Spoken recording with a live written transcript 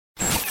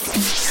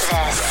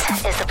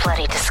This is the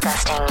Bloody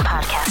Disgusting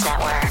Podcast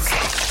Network.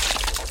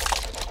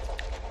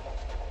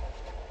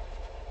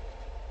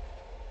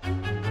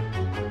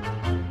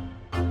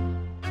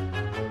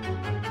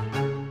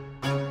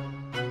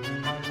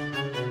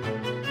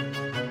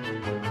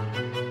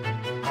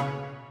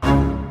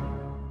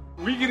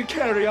 We're gonna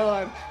carry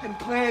on and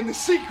plan the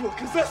sequel,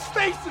 because let's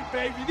face it,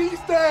 baby, these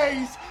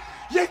days,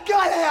 you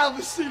gotta have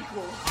a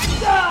sequel.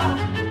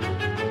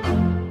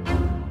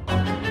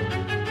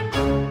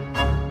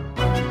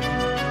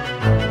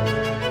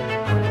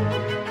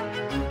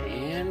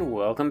 And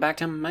welcome back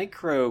to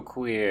Micro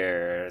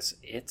Queers.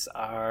 It's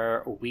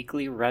our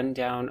weekly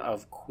rundown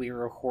of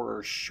queer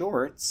horror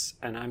shorts,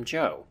 and I'm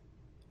Joe.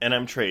 And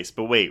I'm Trace.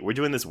 But wait, we're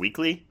doing this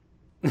weekly?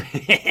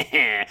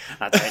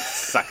 That's right,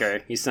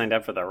 sucker. You signed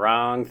up for the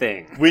wrong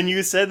thing. When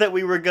you said that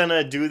we were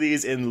gonna do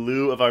these in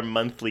lieu of our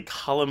monthly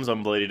columns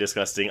on Bloody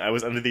Disgusting, I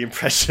was under the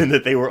impression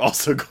that they were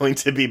also going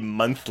to be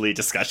monthly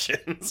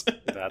discussions.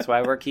 That's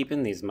why we're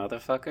keeping these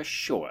motherfuckers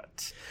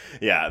short.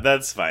 Yeah,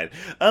 that's fine.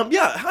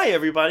 Hi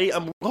everybody.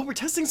 Well, we're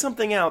testing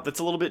something out that's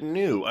a little bit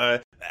new.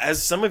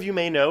 As some of you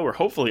may know, or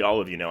hopefully all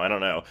of you know, I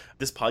don't know,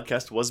 this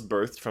podcast was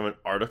birthed from an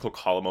article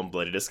column on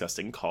Bloody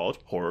Disgusting called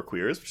Horror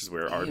Queers, which is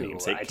where our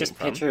namesake I came just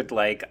from. pictured,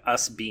 like,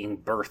 us being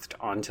birthed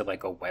onto,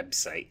 like, a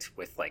website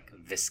with, like,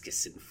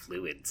 viscous and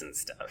fluids and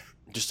stuff.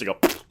 Just to go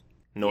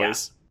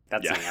noise. Yeah,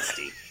 that's Yeah.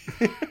 nasty.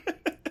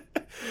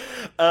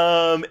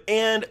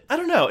 And I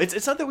don't know,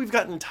 it's not that we've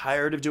gotten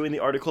tired of doing the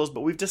articles,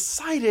 but we've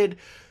decided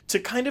to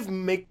kind of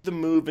make the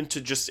move into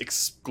just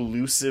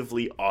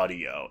exclusively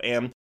audio.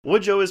 And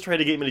what Joe has tried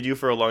to get me to do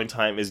for a long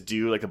time is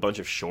do like a bunch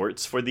of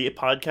shorts for the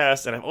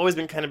podcast, and I've always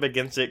been kind of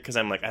against it because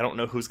I'm like, I don't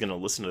know who's going to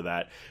listen to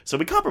that. So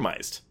we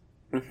compromised.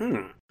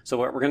 So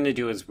what we're going to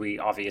do is we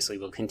obviously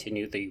will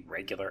continue the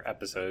regular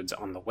episodes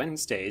on the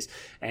Wednesdays,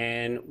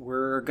 and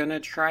we're going to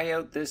try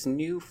out this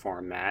new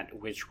format,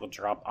 which will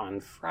drop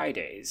on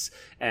Fridays.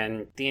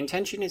 And the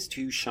intention is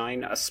to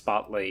shine a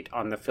spotlight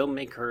on the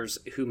filmmakers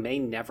who may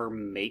never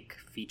make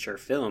feature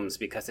films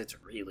because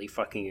it's really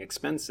fucking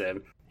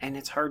expensive, and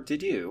it's hard to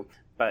do.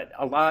 But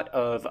a lot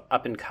of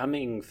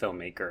up-and-coming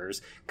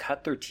filmmakers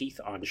cut their teeth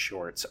on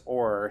shorts,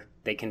 or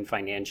they can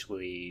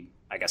financially,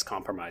 I guess,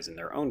 compromise in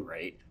their own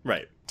right.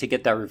 Right. To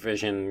get that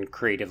revision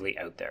creatively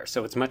out there.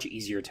 So it's much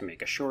easier to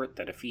make a short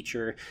than a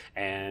feature,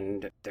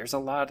 and there's a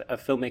lot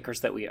of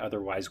filmmakers that we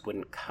otherwise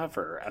wouldn't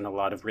cover, and a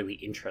lot of really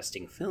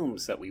interesting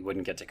films that we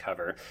wouldn't get to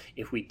cover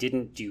if we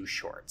didn't do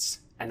shorts.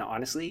 And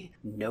honestly,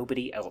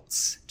 nobody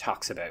else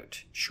talks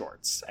about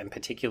shorts, and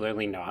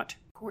particularly not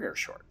queer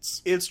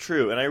shorts. It's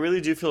true, and I really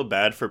do feel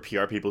bad for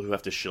PR people who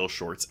have to shill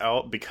shorts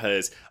out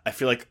because I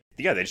feel like,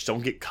 yeah, they just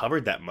don't get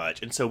covered that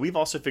much. And so we've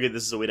also figured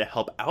this is a way to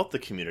help out the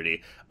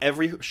community.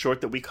 Every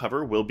short that we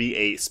cover will be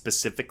a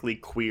specifically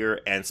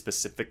queer and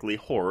specifically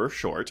horror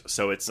short.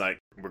 So it's like,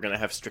 we're going to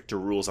have stricter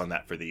rules on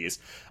that for these.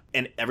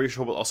 And every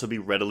short will also be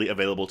readily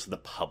available to the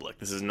public.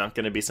 This is not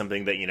going to be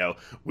something that, you know,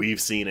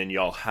 we've seen and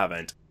y'all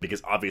haven't.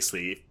 Because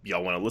obviously, if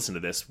y'all want to listen to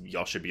this,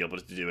 y'all should be able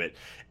to do it.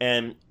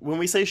 And when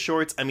we say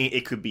shorts, I mean,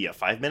 it could be a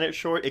 5-minute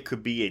short. It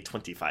could be a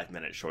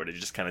 25-minute short. It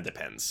just kind of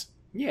depends.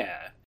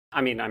 Yeah. I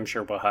mean, I'm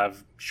sure we'll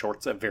have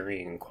shorts of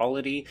varying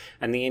quality,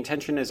 and the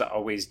intention is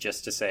always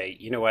just to say,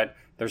 you know what,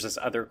 there's this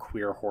other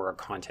queer horror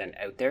content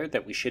out there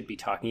that we should be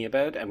talking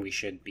about, and we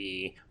should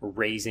be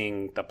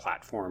raising the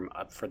platform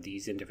up for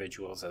these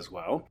individuals as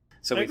well.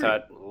 So we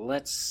thought,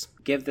 let's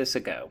give this a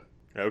go.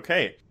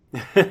 Okay.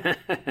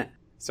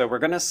 So we're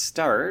going to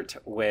start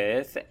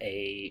with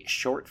a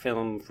short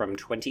film from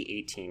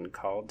 2018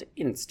 called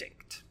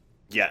Instinct.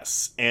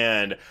 Yes,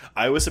 and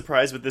I was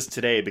surprised with this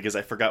today because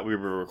I forgot we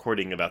were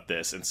recording about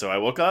this, and so I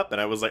woke up and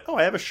I was like, "Oh,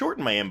 I have a short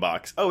in my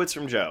inbox. Oh, it's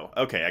from Joe.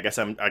 Okay, I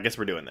guess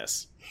we're doing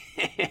this."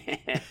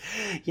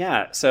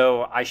 Yeah,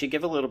 so I should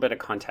give a little bit of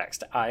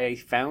context. I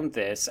found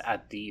this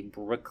at the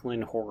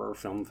Brooklyn Horror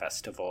Film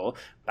Festival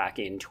back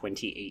in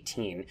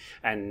 2018,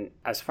 and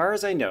as far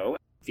as I know,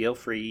 feel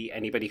free,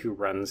 anybody who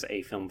runs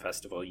a film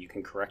festival, you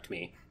can correct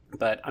me.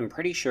 But I'm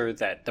pretty sure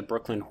that the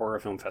Brooklyn Horror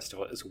Film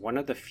Festival is one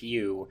of the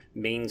few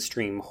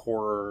mainstream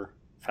horror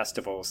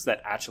festivals that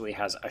actually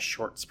has a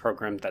shorts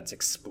program that's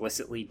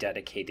explicitly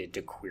dedicated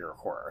to queer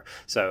horror.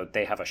 So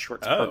they have a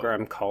shorts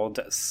program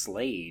called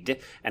Slade,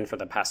 and for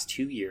the past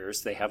 2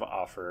 years they have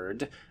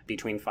offered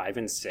between 5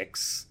 and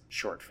 6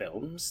 short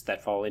films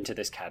that fall into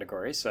this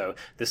category. So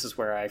this is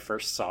where I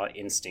first saw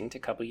Instinct a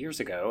couple years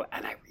ago,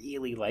 and I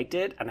really liked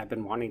it, and I've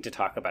been wanting to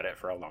talk about it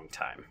for a long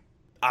time.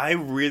 I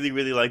really,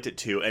 really liked it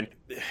too. And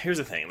here's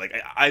the thing, like,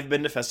 I've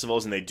been to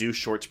festivals and they do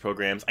shorts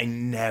programs. I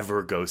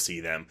never go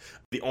see them.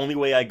 The only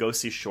way I go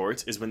see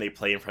shorts is when they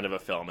play in front of a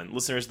film. And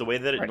listeners, the way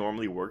that it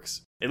normally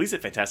works, at least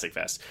at Fantastic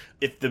Fest,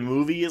 if the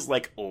movie is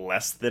like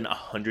less than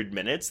 100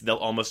 minutes, they'll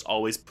almost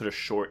always put a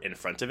short in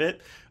front of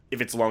it.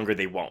 If it's longer,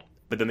 they won't.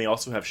 But then they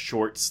also have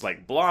shorts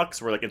like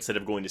blocks where, like, instead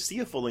of going to see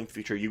a full-length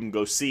feature, you can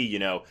go see,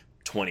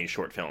 20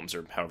 short films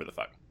or however the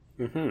fuck.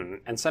 Mm-hmm.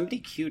 And somebody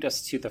cued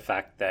us to the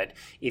fact that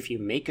if you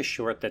make a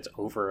short that's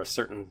over a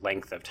certain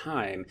length of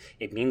time,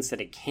 it means that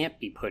it can't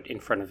be put in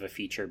front of a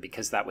feature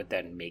because that would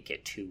then make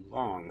it too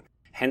long.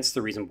 Hence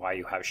the reason why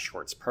you have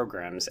shorts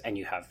programs and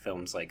you have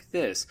films like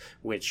this,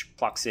 which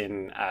clocks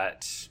in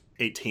at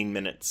 18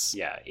 minutes.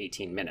 Yeah,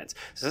 18 minutes.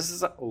 So this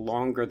is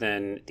longer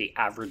than the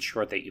average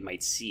short that you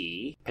might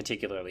see,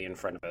 particularly in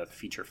front of a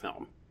feature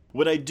film.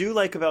 What I do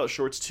like about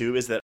shorts too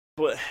is that,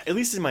 well, at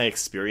least in my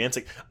experience,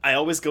 like I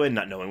always go in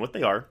not knowing what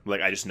they are.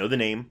 Like I just know the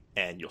name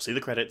and you'll see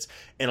the credits.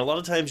 And a lot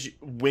of times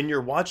when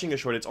you're watching a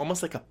short, it's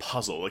almost like a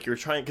puzzle. Like you're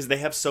trying, because they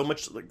have so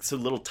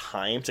little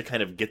time to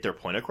kind of get their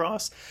point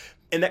across.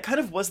 And that kind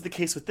of was the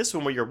case with this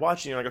one where you're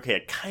watching, you're like, okay,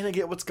 I kind of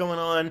get what's going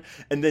on.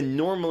 And then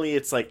normally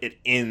it's like it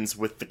ends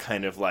with the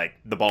kind of like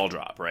the ball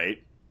drop,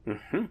 right?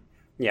 Mm-hmm.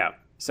 Yeah.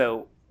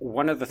 So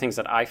one of the things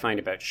that I find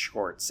about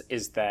shorts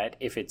is that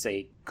if it's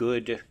a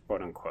good,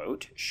 quote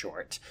unquote,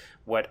 short,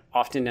 what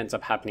often ends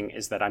up happening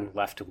is that I'm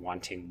left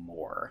wanting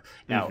more.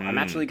 Now, I'm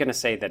actually going to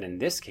say that in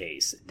this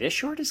case, this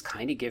short is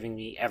kind of giving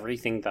me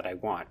everything that I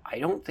want. I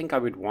don't think I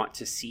would want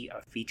to see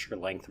a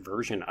feature-length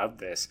version of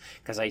this,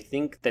 because I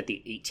think that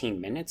the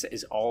 18 minutes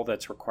is all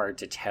that's required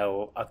to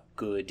tell a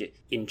good,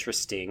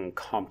 interesting,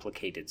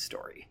 complicated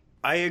story.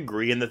 I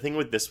agree, and the thing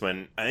with this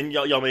one, and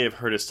y'all may have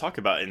heard us talk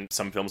about in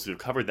some films we've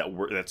covered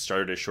that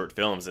started as short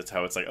films, it's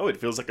how it's like, oh, it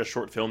feels like a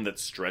short film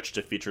that's stretched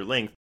to feature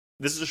length.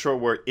 This is a short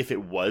where if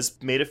it was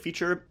made a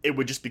feature, it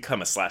would just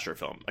become a slasher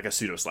film, like a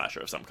pseudo-slasher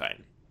of some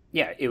kind.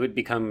 Yeah, it would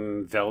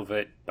become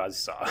Velvet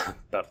Buzzsaw,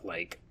 but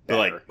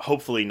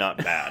hopefully not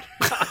bad.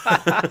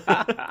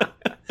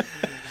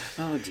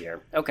 Oh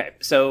dear. Okay,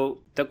 so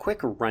the quick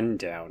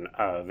rundown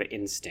of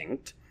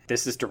Instinct.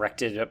 This is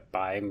directed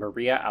by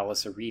Maria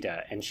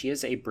Alissarita, and she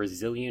is a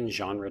Brazilian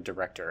genre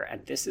director,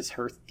 and this is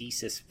her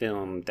thesis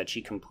film that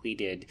she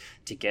completed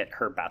to get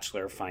her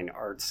Bachelor of Fine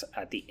Arts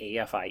at the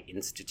AFI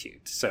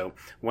Institute. So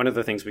one of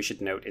the things we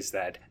should note is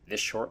that this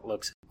short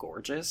looks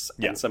gorgeous,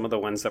 and some of the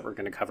ones that we're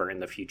going to cover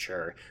in the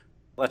future,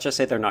 let's just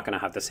say they're not going to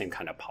have the same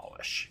kind of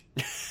polish.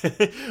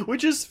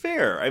 Which is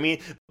fair. I mean,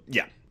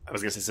 yeah, I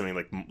was going to say something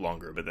like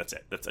longer, but that's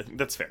it. I think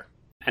that's fair.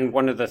 And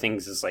one of the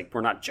things is, like, we're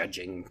not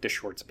judging the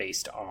shorts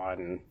based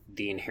on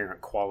the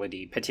inherent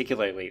quality.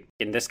 Particularly,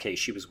 in this case,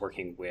 she was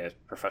working with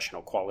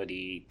professional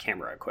quality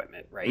camera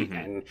equipment, right? Mm-hmm.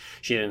 And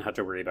she didn't have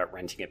to worry about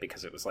renting it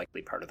because it was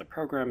likely part of the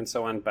program and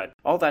so on. But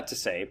all that to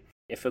say,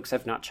 if folks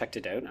have not checked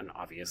it out, and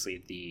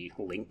obviously the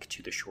link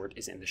to the short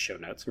is in the show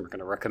notes, and we're going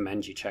to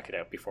recommend you check it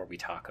out before we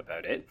talk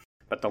about it.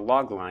 But the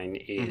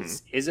logline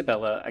is,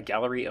 Isabella, a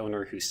gallery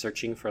owner who's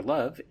searching for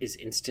love, is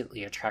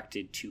instantly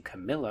attracted to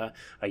Camilla,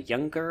 a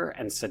younger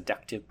and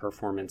seductive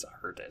performance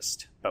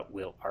artist. But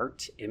will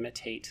art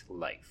imitate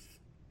life?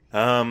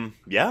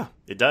 Yeah,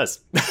 it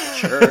does. It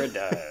sure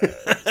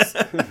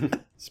does.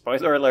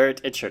 Spoiler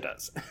alert, it sure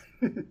does.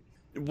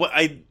 What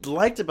I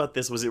liked about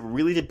this was it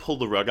really did pull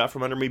the rug out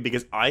from under me,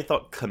 because I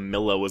thought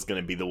Camilla was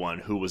going to be the one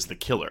who was the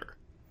killer.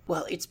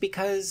 Well, it's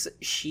because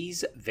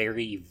she's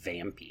very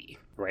vampy,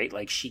 right?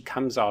 Like, she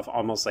comes off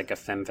almost like a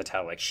femme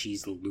fatale, like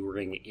she's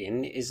luring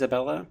in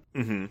Isabella.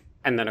 Mm-hmm.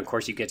 And then, of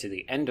course, you get to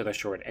the end of the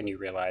short and you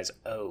realize,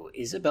 oh,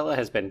 Isabella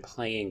has been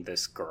playing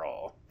this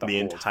girl the whole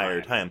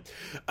entire time.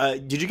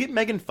 Did you get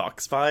Megan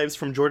Fox vibes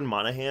from Jordan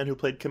Monahan, who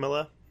played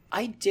Camilla?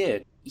 I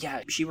did.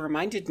 Yeah, she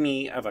reminded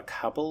me of a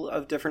couple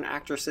of different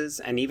actresses,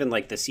 and even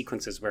like the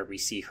sequences where we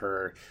see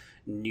her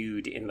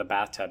nude in the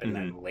bathtub and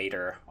then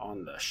later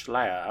on the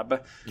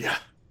slab. Yeah.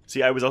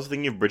 See, I was also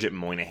thinking of Bridget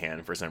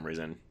Moynihan for some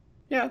reason.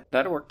 Yeah,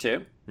 that'll work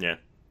too. Yeah.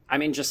 I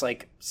mean, just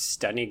like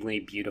stunningly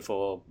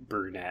beautiful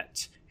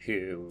brunette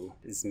who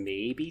is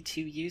maybe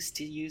too used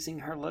to using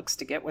her looks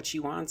to get what she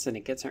wants, and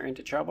it gets her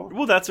into trouble.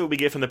 Well, that's what we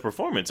get from the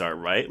performance art,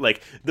 right?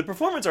 Like, the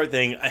performance art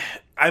thing,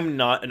 I'm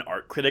not an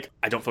art critic.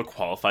 I don't feel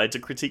qualified to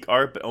critique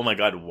art, but oh my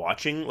god,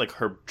 watching, like,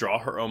 her draw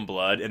her own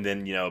blood, and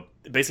then, you know,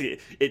 basically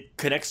it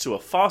connects to a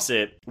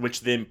faucet, which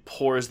then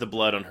pours the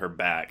blood on her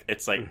back.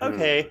 It's like,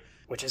 okay.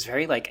 Which is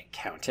very, like,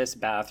 Countess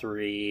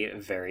Bathory,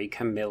 very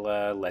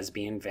Camilla,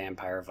 lesbian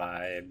vampire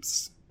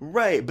vibes.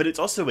 Right, but it's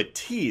also a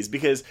tease,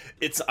 because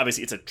it's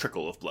obviously it's a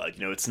trickle of blood.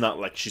 You know, it's not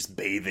like she's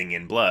bathing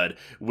in blood,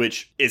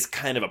 which is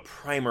kind of a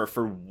primer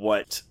for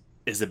what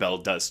Isabel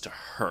does to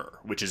her,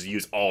 which is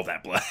use all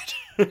that blood.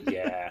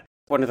 Yeah.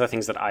 One of the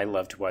things that I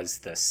loved was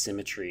the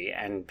symmetry,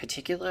 and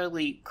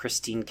particularly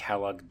Christine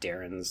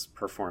Kellogg-Darren's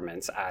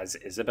performance as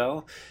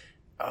Isabel.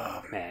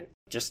 Oh, man.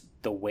 Just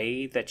the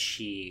way that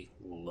she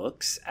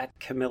looks at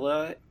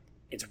Camilla,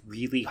 it's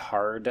really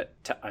hard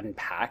to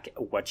unpack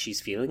what she's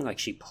feeling. Like,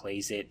 she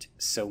plays it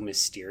so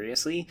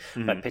mysteriously,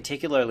 but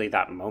particularly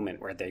that moment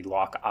where they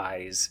lock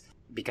eyes,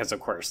 because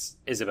of course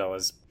Isabel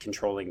is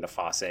controlling the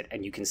faucet,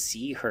 and you can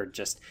see her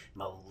just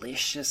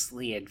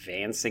maliciously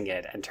advancing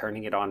it and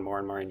turning it on more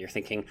and more, and you're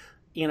thinking,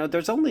 you know,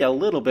 there's only a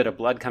little bit of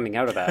blood coming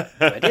out of that,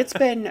 but it's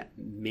been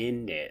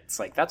minutes.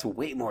 Like, that's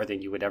way more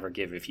than you would ever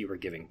give if you were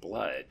giving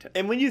blood.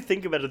 And when you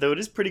think about it, though, it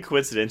is pretty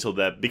coincidental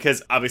that,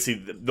 because obviously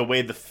the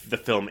way the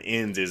film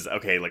ends is,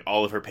 okay, like,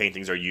 all of her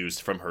paintings are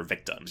used from her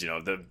victims, you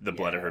know, the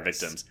blood of her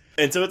victims.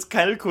 And so it's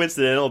kind of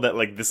coincidental that,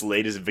 like, this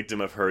latest victim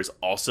of hers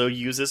also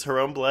uses her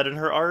own blood in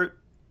her art.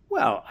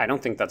 Well, I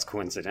don't think that's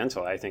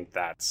coincidental. I think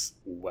that's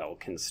well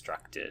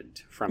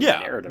constructed from a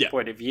narrative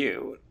point of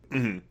view.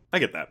 Mm-hmm. I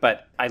get that.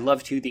 But I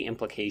love, too, the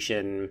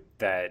implication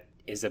that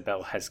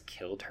Isabel has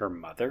killed her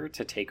mother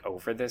to take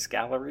over this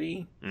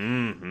gallery.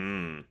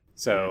 Mm-hmm.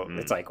 So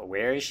it's like,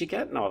 where is she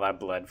getting all that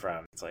blood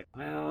from? It's like,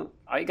 well,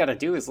 all you gotta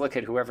do is look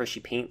at whoever she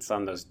paints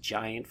on those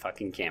giant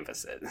fucking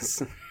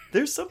canvases.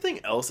 There's something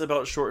else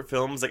about short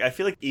films. Like, I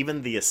feel like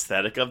even the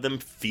aesthetic of them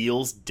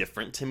feels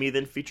different to me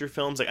than feature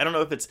films. Like, I don't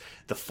know if it's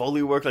the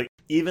Foley work. Like,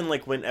 even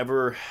like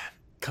whenever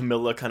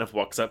Camilla kind of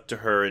walks up to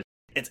her and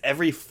it's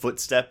every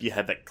footstep, you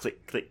have that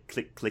click, click,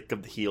 click, click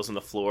of the heels on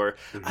the floor.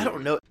 Mm-hmm. I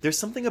don't know. There's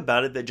something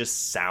about it that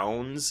just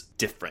sounds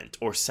different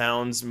or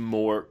sounds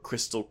more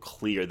crystal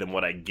clear than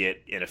what I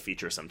get in a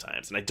feature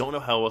sometimes. And I don't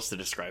know how else to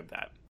describe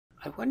that.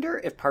 I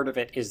wonder if part of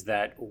it is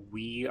that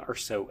we are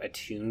so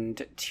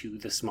attuned to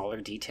the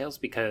smaller details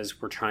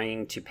because we're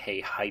trying to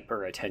pay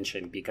hyper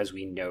attention because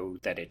we know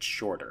that it's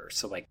shorter.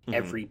 So, like,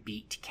 every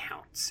beat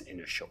counts in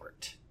a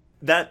short.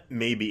 That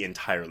may be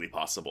entirely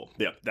possible.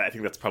 Yeah, I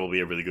think that's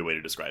probably a really good way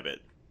to describe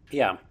it.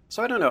 Yeah.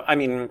 So I don't know. I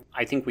mean,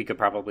 I think we could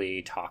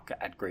probably talk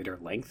at greater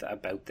length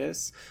about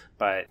this,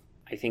 but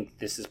I think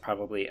this is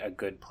probably a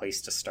good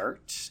place to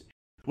start.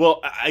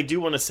 Well, I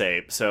do want to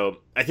say,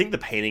 so I think the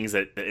paintings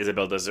that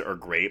Isabel does are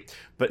great,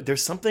 but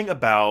there's something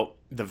about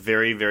the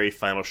very, very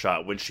final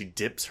shot when she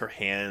dips her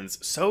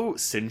hands so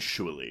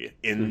sensually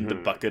in the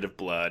bucket of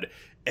blood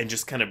and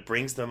just kind of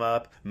brings them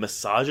up,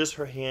 massages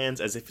her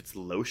hands as if it's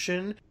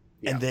lotion,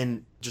 and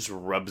then just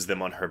rubs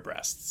them on her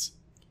breasts.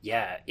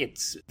 Yeah,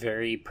 it's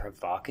very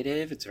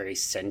provocative, it's very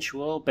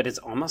sensual, but it's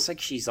almost like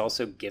she's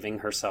also giving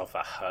herself a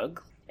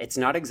hug. It's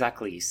not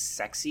exactly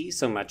sexy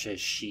so much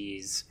as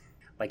she's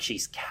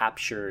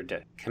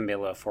captured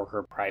Camilla for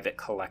her private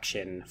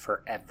collection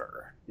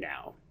forever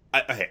now.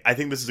 I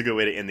think this is a good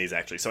way to end these,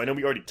 actually. So I know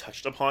we already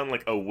touched upon,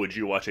 like, oh, would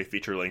you watch a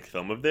feature-length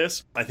film of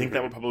this? I think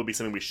that would probably be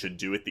something we should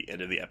do at the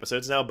end of the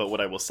episodes now. But what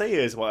I will say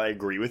is, while I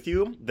agree with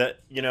you that,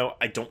 you know,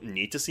 I don't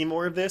need to see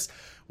more of this,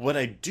 what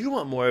I do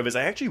want more of is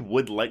I actually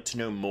would like to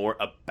know more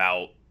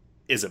about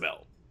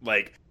Isabel.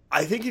 Like,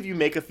 I think if you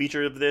make a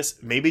feature of this,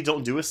 maybe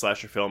don't do a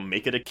slasher film,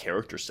 make it a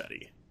character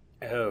study.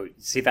 Oh,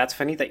 see, that's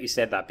funny that you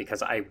said that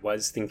because I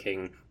was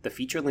thinking the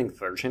feature-length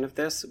version of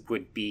this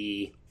would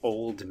be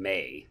Old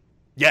May.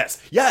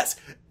 Yes!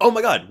 Oh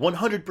my god,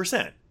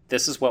 100%.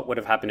 This is what would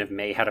have happened if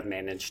May had have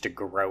managed to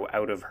grow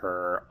out of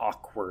her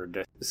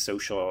awkward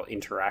social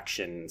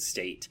interaction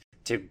state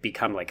to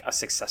become like a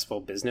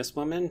successful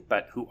businesswoman,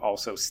 but who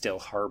also still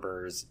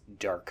harbors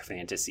dark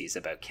fantasies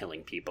about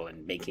killing people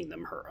and making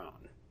them her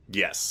own.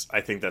 Yes,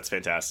 I think that's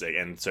fantastic.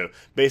 And so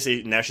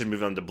basically now she's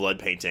moved on to blood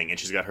painting and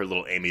she's got her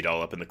little Amy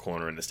doll up in the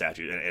corner in the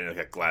statue in like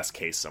a glass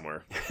case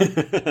somewhere.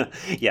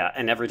 Yeah,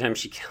 and every time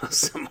she kills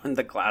someone,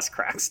 the glass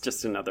cracks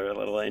just another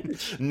little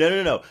inch.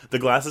 No. The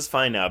glass is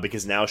fine now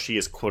because now she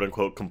is quote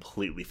unquote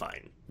completely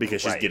fine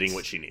because she's getting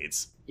what she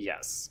needs.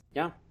 Yes.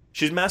 Yeah.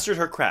 She's mastered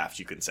her craft,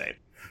 you can say.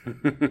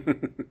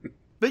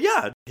 But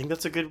yeah, I think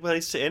that's a good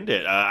place to end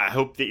it. I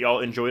hope that y'all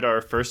enjoyed our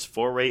first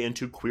foray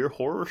into queer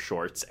horror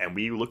shorts, and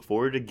we look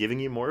forward to giving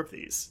you more of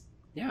these.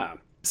 Yeah.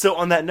 So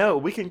on that note,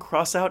 we can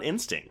cross out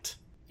Instinct.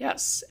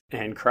 Yes,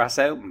 and cross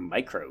out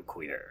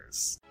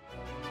micro-queers.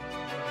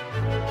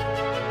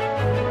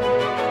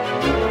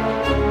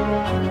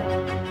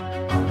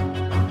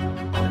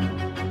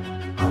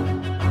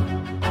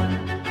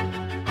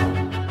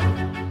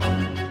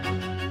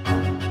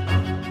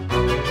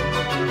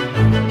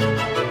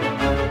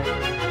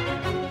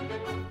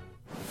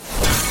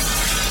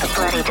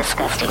 Bloody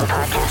Disgusting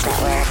Podcast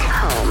Network,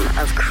 home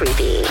of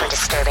creepy,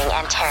 disturbing,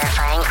 and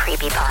terrifying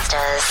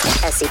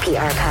creepypastas, SCP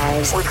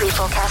archives, weekly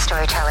full-cast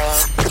storytelling,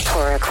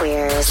 horror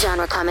queers,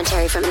 genre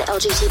commentary from an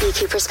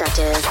LGBTQ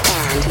perspective,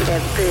 and the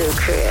Boo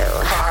Crew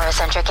for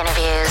horror-centric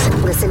interviews.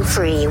 Listen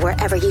free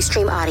wherever you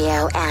stream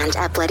audio and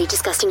at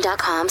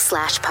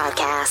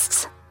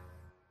bloodydisgusting.com/podcasts.